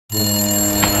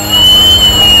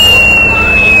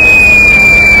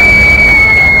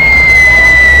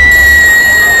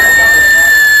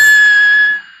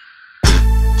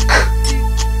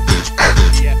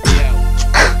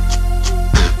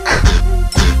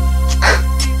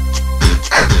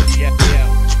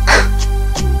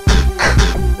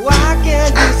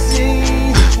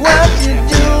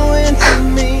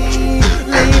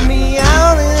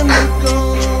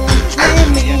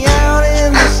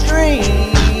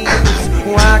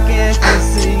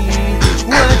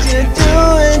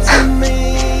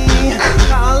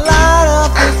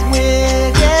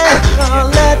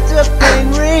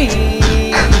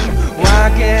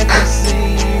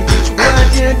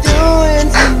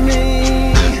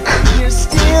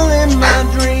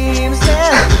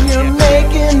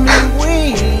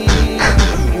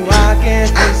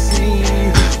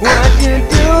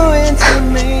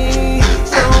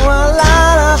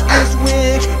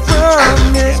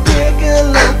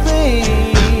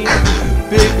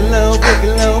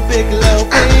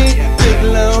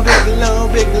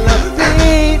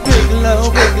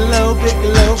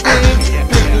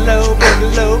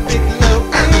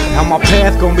Now my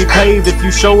path gon' be paved if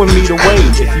you showing me the way.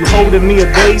 If you holding me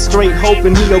a day straight,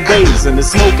 hoping he obeys. And the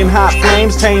smoking hot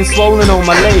flames, chain swollen on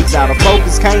my legs. Out of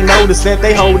focus, can't notice that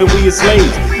they holding we as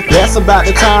slaves. That's about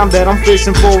the time that I'm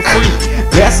fishing for free.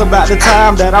 That's about the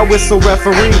time that I whistle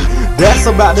referee. That's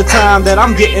about the time that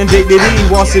I'm getting dignity.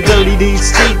 Wash your dirty deeds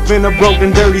cheap in a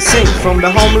broken dirty sink. From the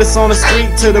homeless on the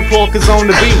street to the porkers on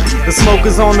the beat, the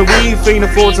smokers on the weed, fiend a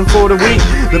fortune for the weak.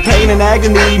 The pain and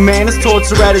agony, man, it's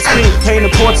torture at its peak. Paint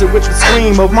a portrait with the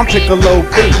scream of my Pickalow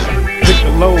Pete.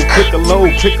 Pickalow, Pickalow,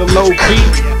 Pickalow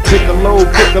Pete. Pickalow,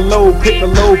 Pickalow,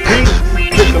 Pickalow Pete.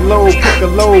 Pickalow,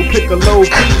 Pickalow, Pickalow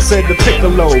Pete. Said the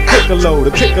Pickalow, Pickalow, the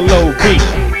Pickalow Pete.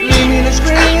 Leave me to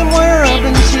scream, we're up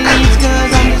in the sheets,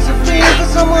 cause I'm just a fiend for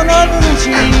someone other than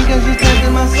she. Cause she's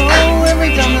taking my soul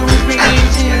every time that we speak.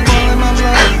 She's boiling my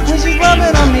blood when she's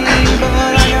rubbing on me. But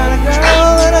I got a girl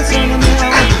that I send me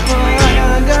home. But I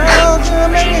got a girl to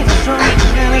make me feel strong.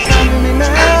 And it's driving me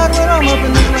mad when I'm up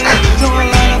in this way. So I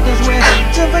light up this way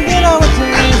to forget how it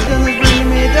tastes. Cause it's bringing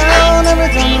me down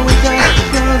every time that we touch.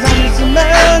 Cause I'm just a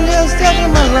man just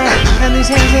taking my life. And these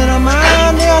hands that are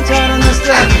mine, they are tied on the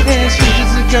stuff. And she's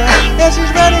just a girl, yeah,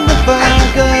 she's ready to burn.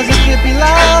 Cause it could be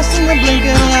lost in the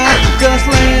blinking light. Just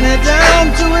laying it down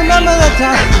to remember the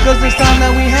time. Cause this time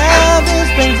that we have is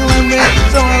painful and real.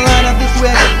 So I light up this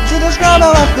wick to describe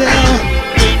how I feel.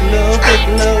 Pickalow,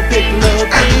 Pickalow, Pickalow,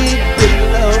 Pete.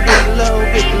 Pickalow, Pickalow,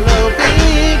 Pickalow,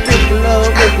 Pete. Pickalow,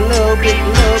 Pickalow,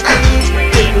 Pickalow, Pete.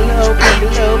 Pickalow,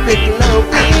 Pickalow, Pickalow,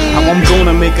 Pete. How I'm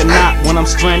gonna make a knot when I'm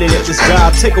stranded at this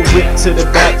job. Take a whip to the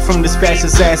back from this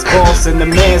fascist ass boss. And the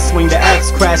man swing the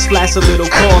axe, crash, flash a little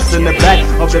cost. In the back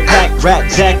of the pack,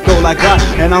 rat jack, all I got.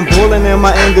 And I'm boiling in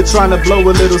my anger, trying to blow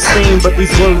a little steam. But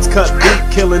these words cut deep,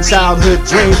 killing childhood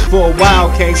dreams. For a while,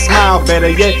 can't smile, better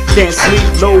yet, can't sleep.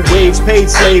 Low wage, paid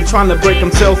slave, trying to break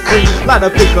himself free. Light a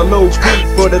Pickalow Pete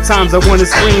for the times I wanna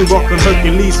scream. Walking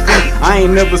Hercules feet, I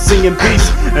ain't never seeing peace.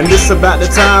 And this about the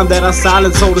time that I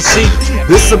silence all the sheep.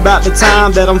 This about the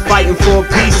time that I'm fighting for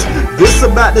peace. This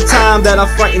about the time that I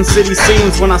frighten city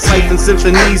scenes when I siphon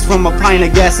symphonies from a pint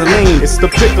of gasoline. It's the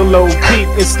Pickalow Pete,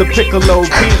 it's the Pickalow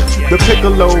Pete. The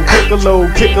Pickalow, Pickalow,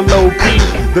 Pickalow Pete.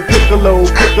 The Pickalow,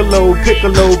 Pickalow,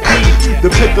 Pickalow Pete. The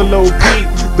Pickalow Pete,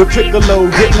 the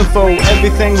Pickalow getting for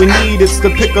everything we need. It's the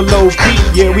Pickalow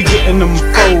Pete, yeah, we getting them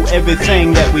for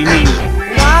everything that we need.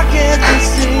 Why can't you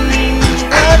see